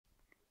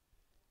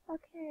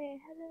Okay,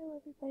 hello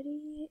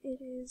everybody,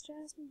 it is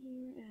Jasmine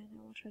here, and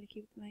I will try to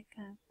keep the mic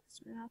kind of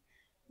closer enough.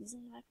 I'm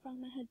using the microphone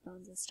on my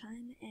headphones this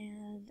time,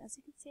 and as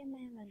you can see in my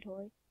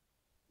inventory,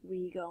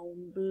 we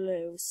gon'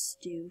 blow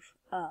stuff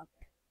up.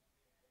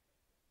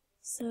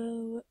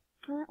 So,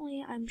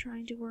 currently I'm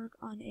trying to work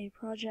on a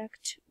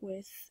project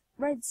with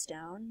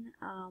redstone,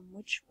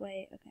 which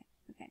way,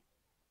 okay.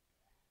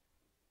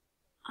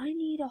 I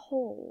need a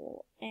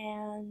hole,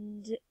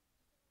 and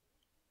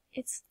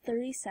it's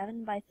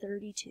 37 by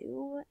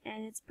 32,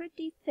 and it's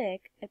pretty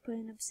thick. I put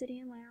an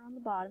obsidian layer on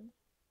the bottom.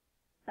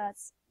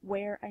 That's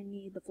where I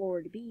need the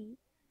floor to be.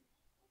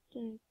 Did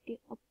I get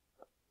up?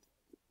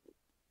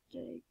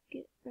 Did I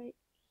get right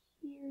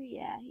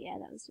here? Yeah,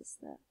 that was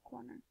just the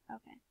corner.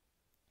 Okay.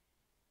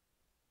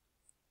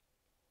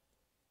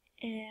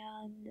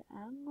 And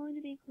I'm going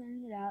to be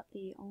clearing it out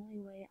the only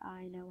way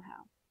I know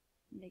how.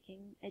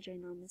 Making a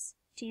ginormous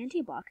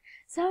TNT block.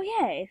 So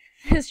yay!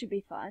 This should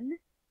be fun.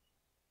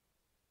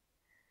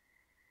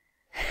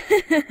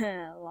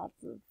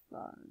 Lots of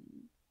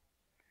fun.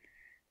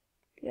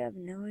 You have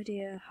no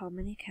idea how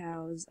many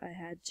cows I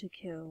had to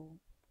kill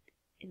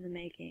in the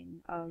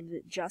making of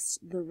just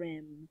the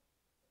rim.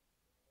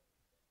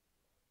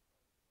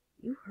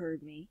 You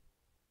heard me.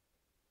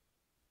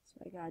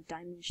 So I got a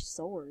diamond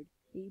sword.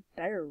 You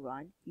better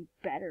run. You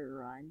better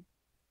run.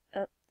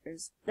 Oh,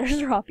 there's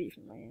Robbie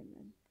from my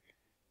end.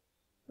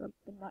 Up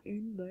in my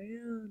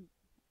end.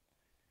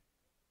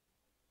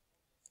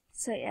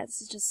 So yeah,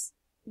 this is just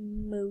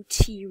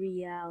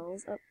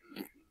materials.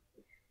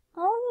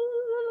 Oh,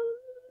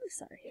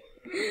 sorry.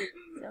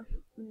 So,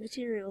 the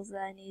materials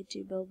that I need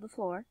to build the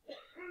floor.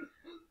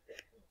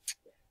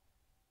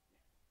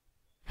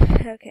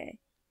 Okay,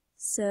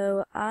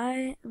 so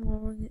I am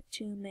going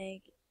to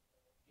make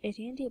a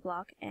TNT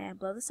block and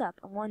blow this up.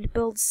 I'm going to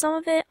build some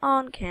of it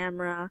on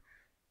camera,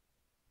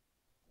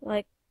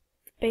 like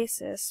the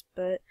basis,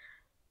 but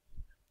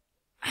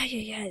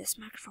this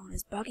microphone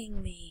is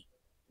bugging me.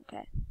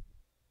 Okay.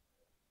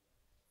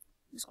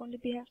 It's going to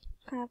be a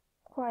kind of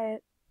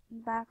quiet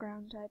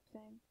background type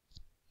thing.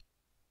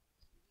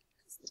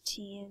 Because the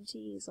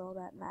TNT is all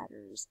that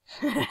matters.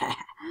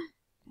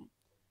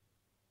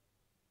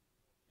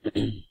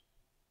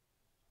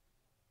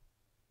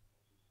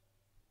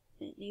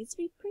 It needs to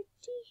be pretty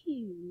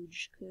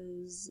huge,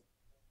 because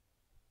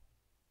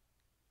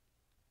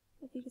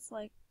I think it's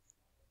like,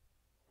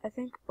 I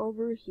think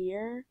over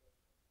here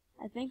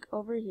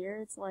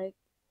it's like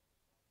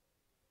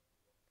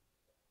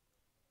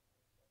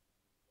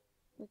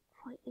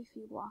quite a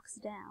few blocks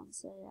down.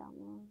 So yeah,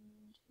 1,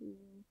 2,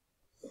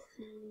 3,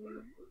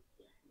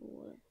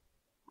 4,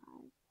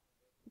 5.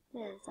 Up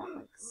there it's at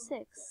like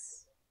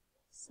 6.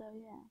 So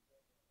yeah.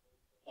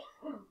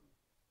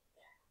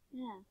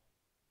 Yeah.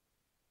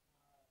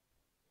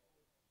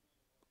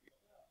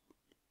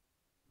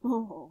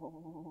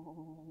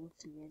 Oh,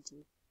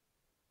 TNT.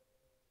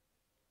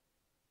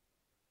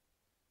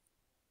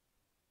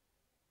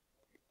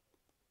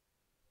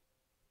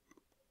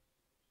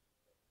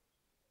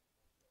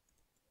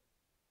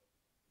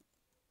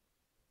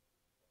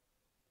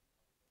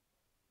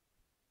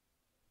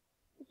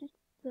 I think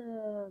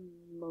the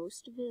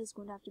most of it is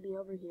going to have to be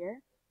over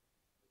here,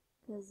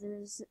 because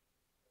there's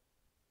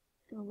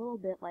a little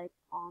bit like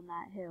on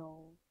that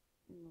hill,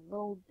 and a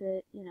little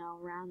bit, you know,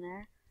 around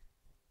there,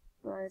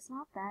 but it's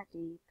not that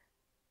deep.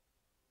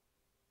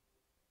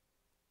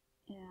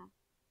 Yeah.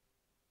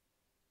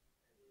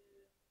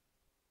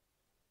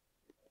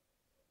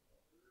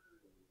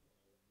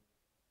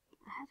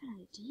 I have an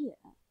idea.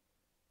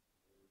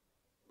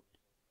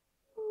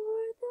 For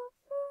the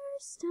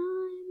first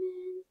time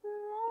in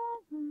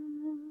forever.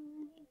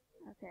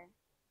 Okay.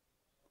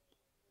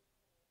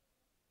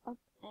 Up,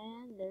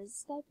 and there's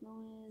Skype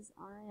noise.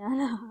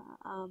 Ariana,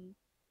 Ariana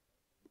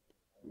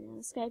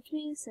Skyped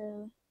me,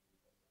 so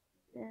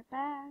they're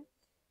back.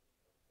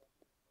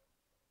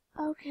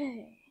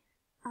 Okay.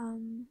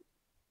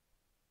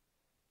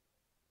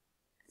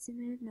 As you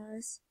may have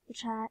noticed, the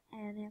chat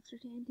and the extra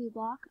TNT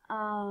block,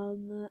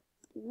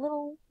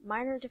 little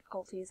minor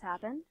difficulties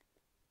happened.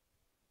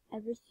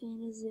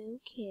 Everything is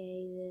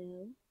okay,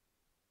 though.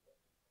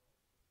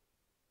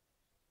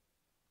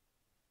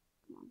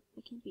 Come on,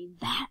 I can't be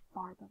that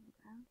far above the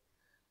ground.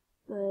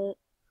 But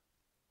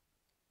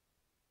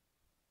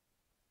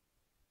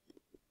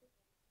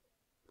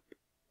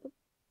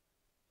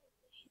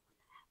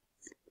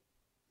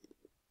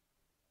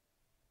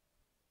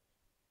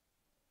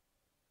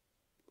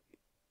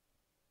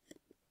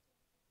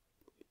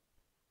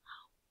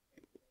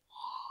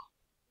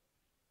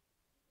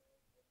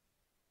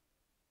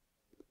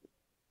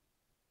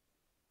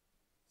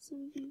so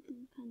you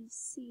can kind of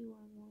see what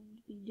I'm going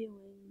to be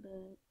doing,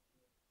 but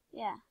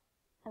yeah,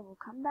 I will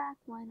come back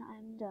when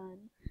I'm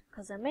done,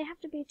 because there may have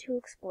to be 2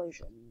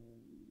 explosions.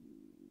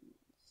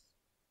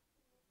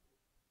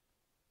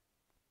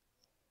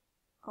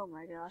 Oh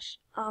my gosh.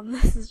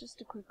 This is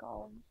just a quick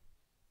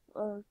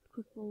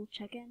quick little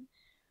check-in.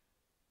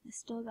 I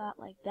still got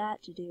like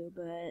that to do,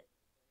 but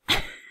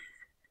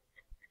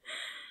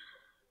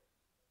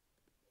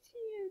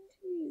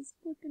TNT is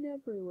looking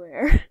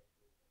everywhere.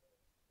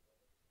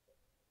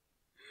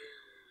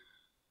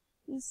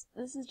 This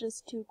is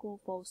just too cool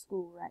for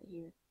school right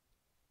here.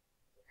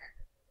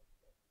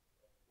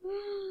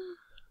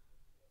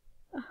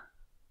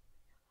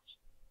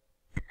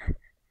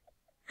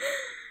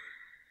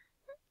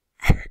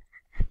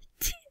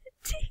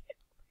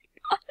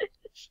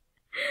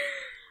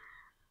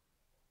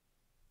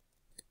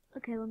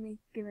 Okay, let me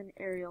give an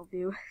aerial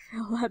view if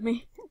you'll let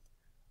me.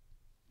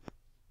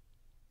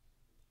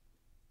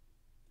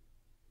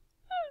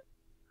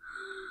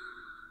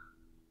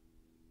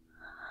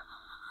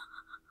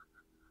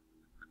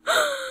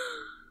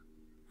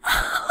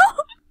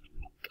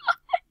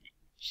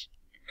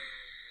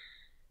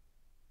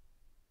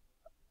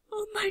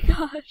 Oh my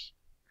gosh.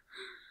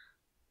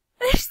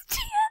 There's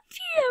TNT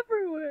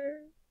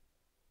everywhere.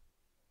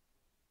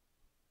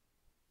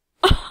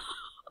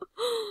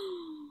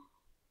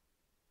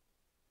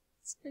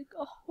 It's like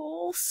a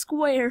whole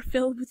square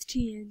filled with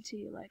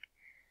TNT. Like,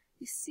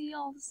 you see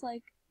all this,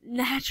 like,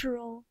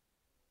 natural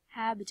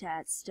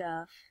habitat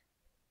stuff.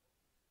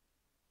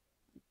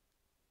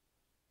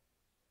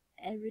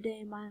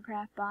 Everyday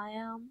Minecraft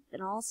biome,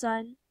 then all of a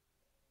sudden,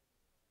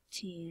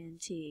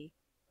 TNT.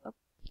 Oh.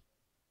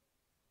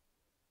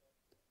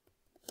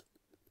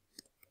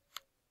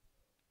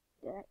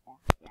 Yeah, I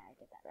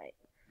get that right.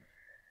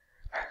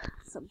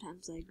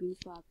 Sometimes I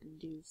goof up and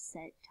do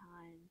set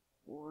time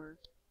or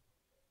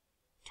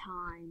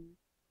time.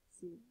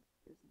 See,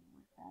 doesn't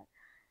work that.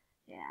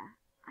 Yeah,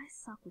 I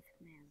suck with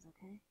commands,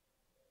 okay?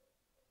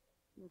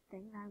 The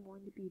thing that I'm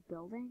going to be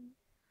building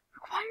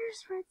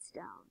requires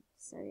redstone,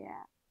 so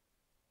yeah.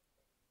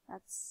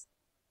 That's,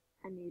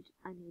 I need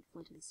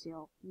flint and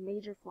steel.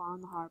 Major flaw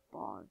in the heart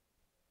bar.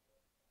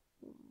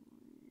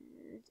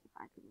 If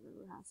I could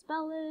remember how to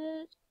spell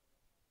it.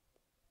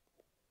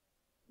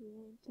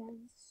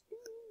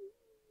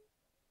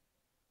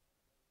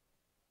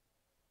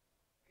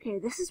 Okay,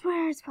 this is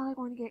where it's probably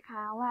going to get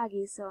kind of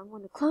laggy, so I'm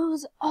going to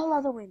close all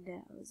other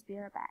windows. Be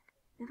right back.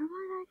 Never mind,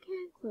 I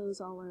can't close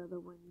all other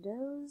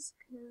windows,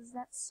 because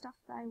that's stuff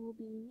that I will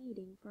be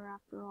needing for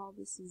after all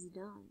this is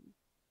done.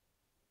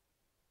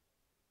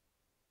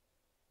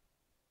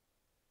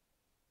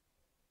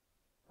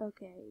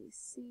 Okay,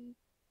 see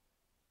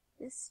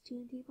this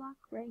TNT block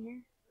right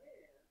here?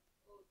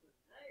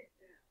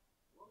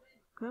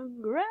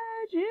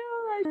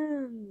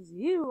 Congratulations!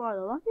 You are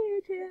the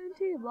lucky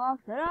TNT block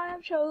that I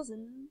have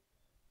chosen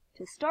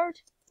to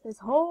start this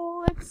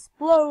whole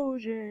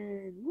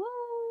explosion! Woo!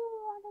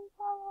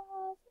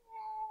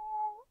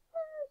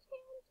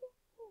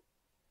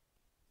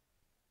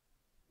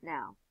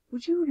 Now,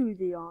 would you do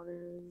the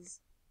honors?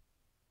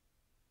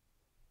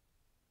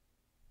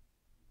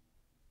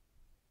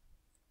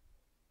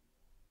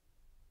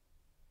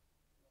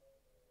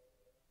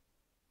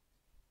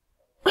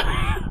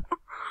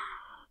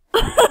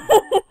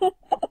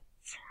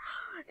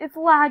 It's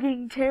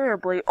lagging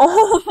terribly.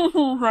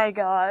 Oh my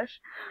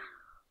gosh.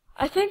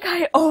 I think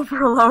I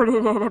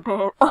overloaded it a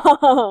bit.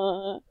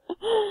 Oh.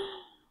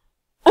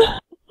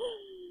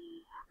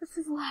 This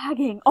is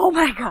lagging. Oh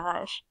my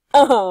gosh.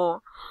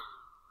 Oh.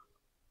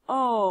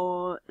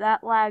 Oh,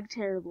 that lagged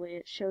terribly.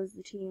 It shows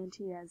the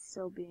TNT as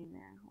still being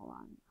there. Hold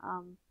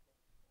on.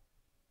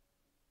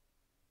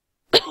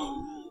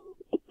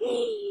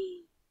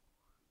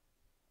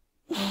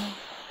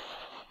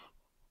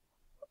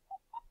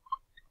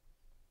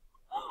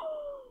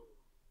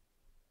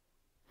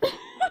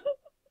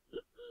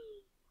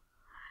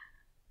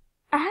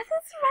 As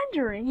it's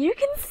rendering, you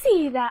can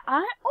see that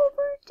I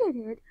overdid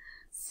it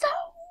so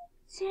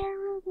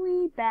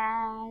terribly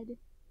bad.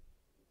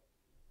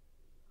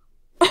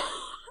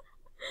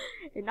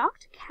 It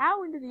knocked a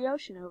cow into the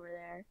ocean over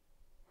there.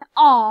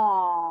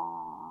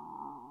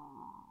 Aww.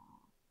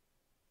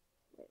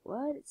 Wait,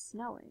 what? It's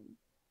snowing.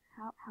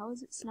 How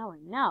is it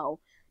snowing? No.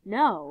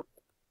 No.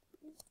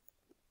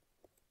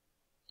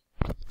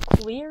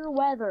 Clear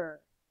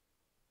weather.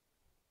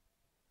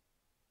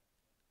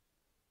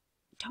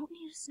 Don't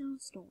need a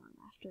snowstorm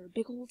after a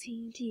big old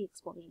TNT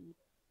explosion.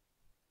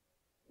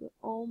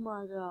 Oh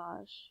my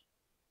gosh.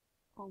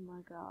 Oh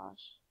my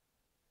gosh.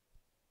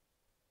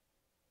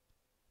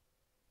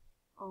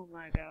 Oh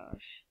my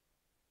gosh.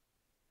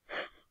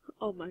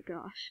 Oh my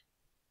gosh.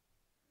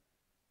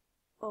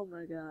 Oh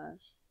my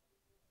gosh.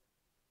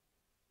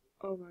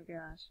 Oh my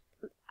gosh.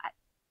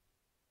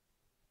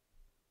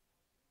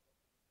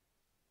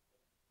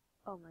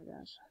 Oh my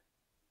gosh.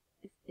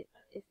 If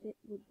it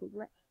would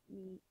let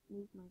me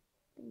move my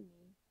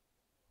thingy.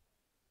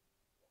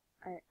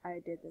 I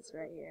did this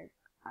right here.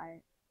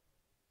 I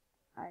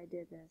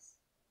did this.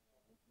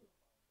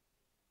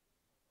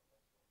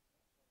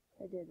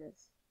 I did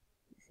this.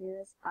 You see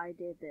this? I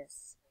did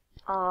this.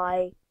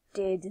 I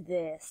did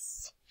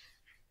this.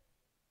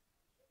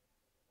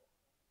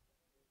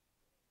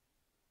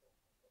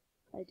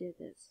 I did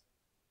this.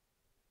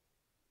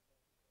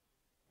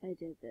 I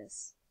did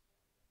this.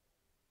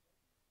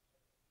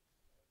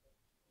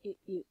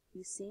 You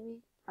see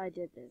me? I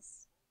did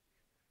this.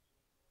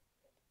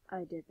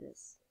 I did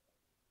this.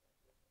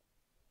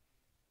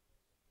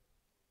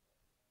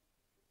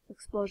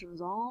 Explosion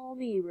was all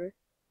me, bruh.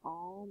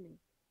 All me.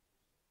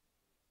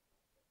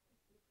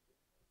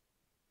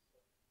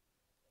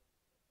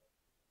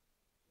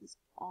 It's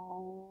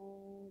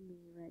all me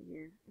right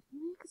here. If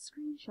only I could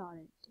screenshot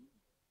it. Dang.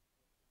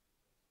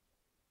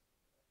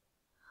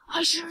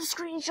 I should have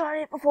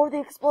screenshot it before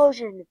the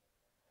explosion.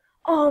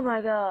 Oh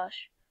my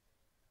gosh.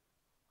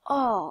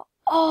 Oh.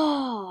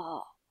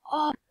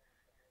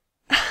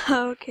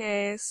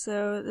 Okay,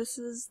 so this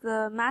is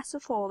the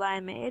massive hole that I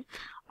made.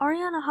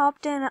 Ariana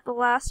hopped in at the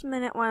last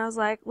minute when I was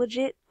like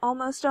legit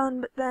almost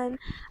done, but then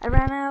I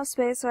ran out of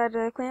space, so I had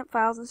to clean up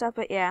files and stuff,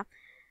 but yeah.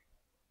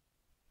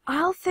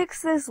 I'll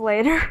fix this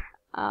later.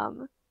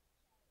 Not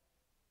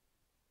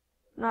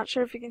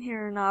sure if you can hear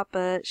her or not,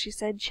 but she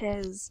said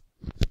chiz.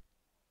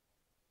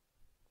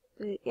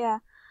 But yeah,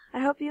 I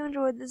hope you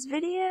enjoyed this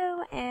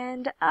video,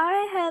 and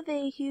I have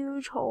a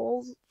huge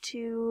hole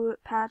to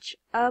patch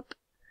up,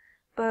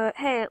 but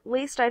hey, at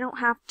least I don't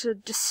have to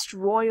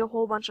destroy a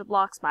whole bunch of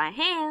blocks by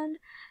hand.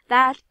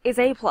 That is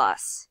a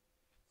plus.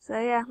 So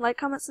yeah, like,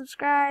 comment,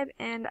 subscribe,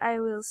 and I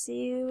will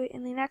see you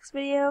in the next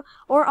video,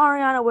 or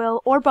Ariana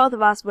will, or both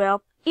of us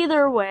will.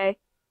 Either way.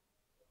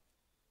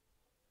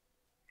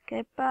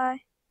 Okay,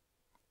 bye.